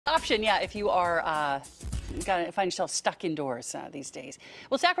option, yeah, if you are gotta find yourself stuck indoors these days.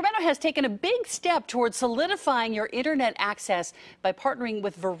 Well, Sacramento has taken a big step towards solidifying your internet access by partnering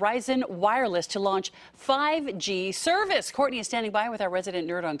with Verizon Wireless to launch 5G service. Courtney is standing by with our resident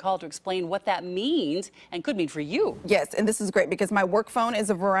nerd on call to explain what that means and could mean for you. Yes, and this is great because my work phone is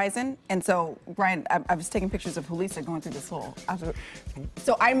a Verizon, and so, Brian, I was taking pictures of Julissa going through this whole...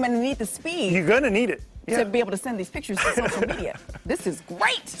 So I'm going to need the speed. You're going to need it. To be able to send these pictures to social media. This is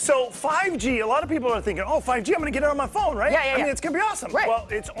great. So 5G, a lot of people are thinking, oh, 5G, I'm going to get it on my phone, right? Yeah. I mean, it's going to be awesome. Right. Well,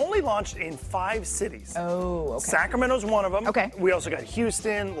 it's only launched in 5 cities. Oh, okay. Sacramento's one of them. Okay. We also got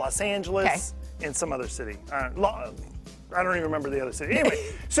Houston, Los Angeles, and some other city. I don't even remember the other city.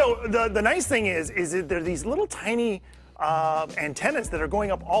 Anyway, so the nice thing is that there are these little tiny antennas that are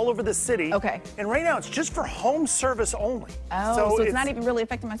going up all over the city. Okay. And right now it's just for home service only. Oh, so it's not even really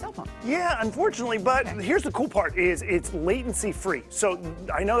affecting my cell phone. Yeah, unfortunately, but here's the cool part is it's latency free. So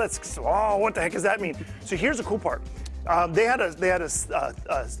I know that's, oh, what the heck does that mean? So here's the cool part. They had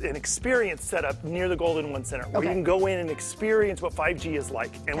an experience set up near the Golden One Center where you can go in and experience what 5G is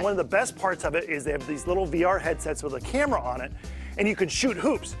like. And one of the best parts of it is they have these little VR headsets with a camera on it, and you can shoot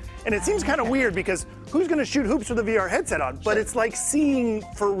hoops. And it seems kind of weird because who's going to shoot hoops with a VR headset on? But it's like seeing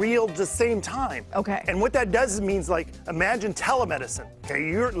for real at the same time. Okay. And what that does is means, like, imagine telemedicine.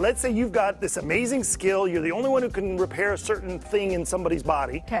 Okay, let's say you've got this amazing skill. You're the only one who can repair a certain thing in somebody's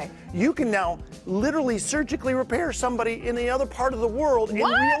body. Okay. You can now literally surgically repair somebody in the other part of the world in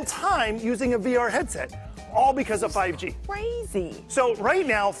real time using a VR headset. All because of 5G. Crazy. So right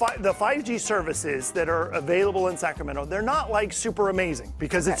now, the 5G services that are available in Sacramento, they're not like super amazing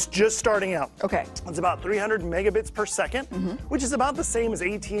because it's just starting out. Okay. It's about 300 megabits per second, which is about the same as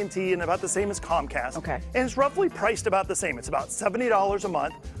AT&T and about the same as Comcast. Okay. And it's roughly priced about the same. It's about $70 a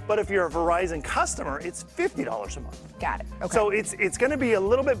month, but if you're a Verizon customer, it's $50 a month. Got it. Okay. So it's going to be a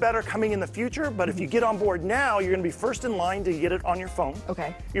little bit better coming in the future, but if you get on board now, you're going to be first in line to get it on your phone.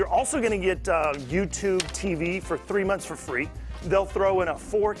 Okay. You're also going to get YouTube TV for 3 months for free. They'll throw in a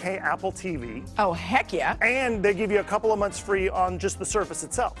 4K Apple TV. Oh, heck yeah. And they give you a couple of months free on just the Surface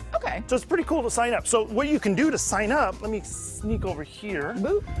itself. Okay. So it's pretty cool to sign up. So what you can do to sign up, let me sneak over here.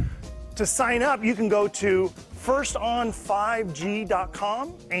 Boop. To sign up, you can go to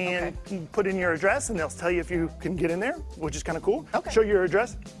firston5g.com and put in your address, and they'll tell you if you can get in there, which is kind of cool. Okay. Show your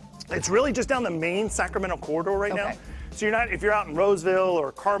address. It's really just down the main Sacramento corridor right now. So you're not, if you're out in Roseville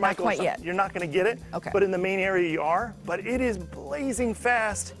or Carmichael, not quite yet. You're not going to get it. Okay. But in the main area you are. But it is blazing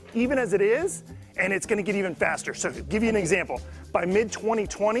fast, even as it is, and it's going to get even faster. So to give you an example, by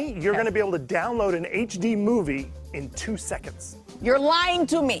mid-2020, you're going to be able to download an HD movie in 2 seconds. You're lying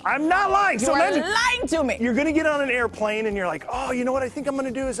to me. I'm not lying. You are lying to me. You're going to get on an airplane and you're like, oh, you know what I think I'm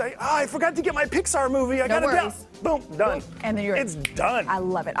going to do is I forgot to get my Pixar movie. I got it down. Boom, done. And then it's done. I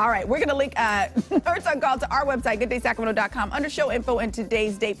love it. All right, we're going to link Nerds on Call to our website, gooddaysacramento.com, under show info and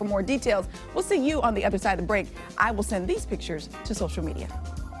today's date for more details. We'll see you on the other side of the break. I will send these pictures to social media.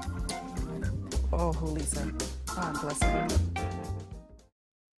 Oh, Julissa. God bless her.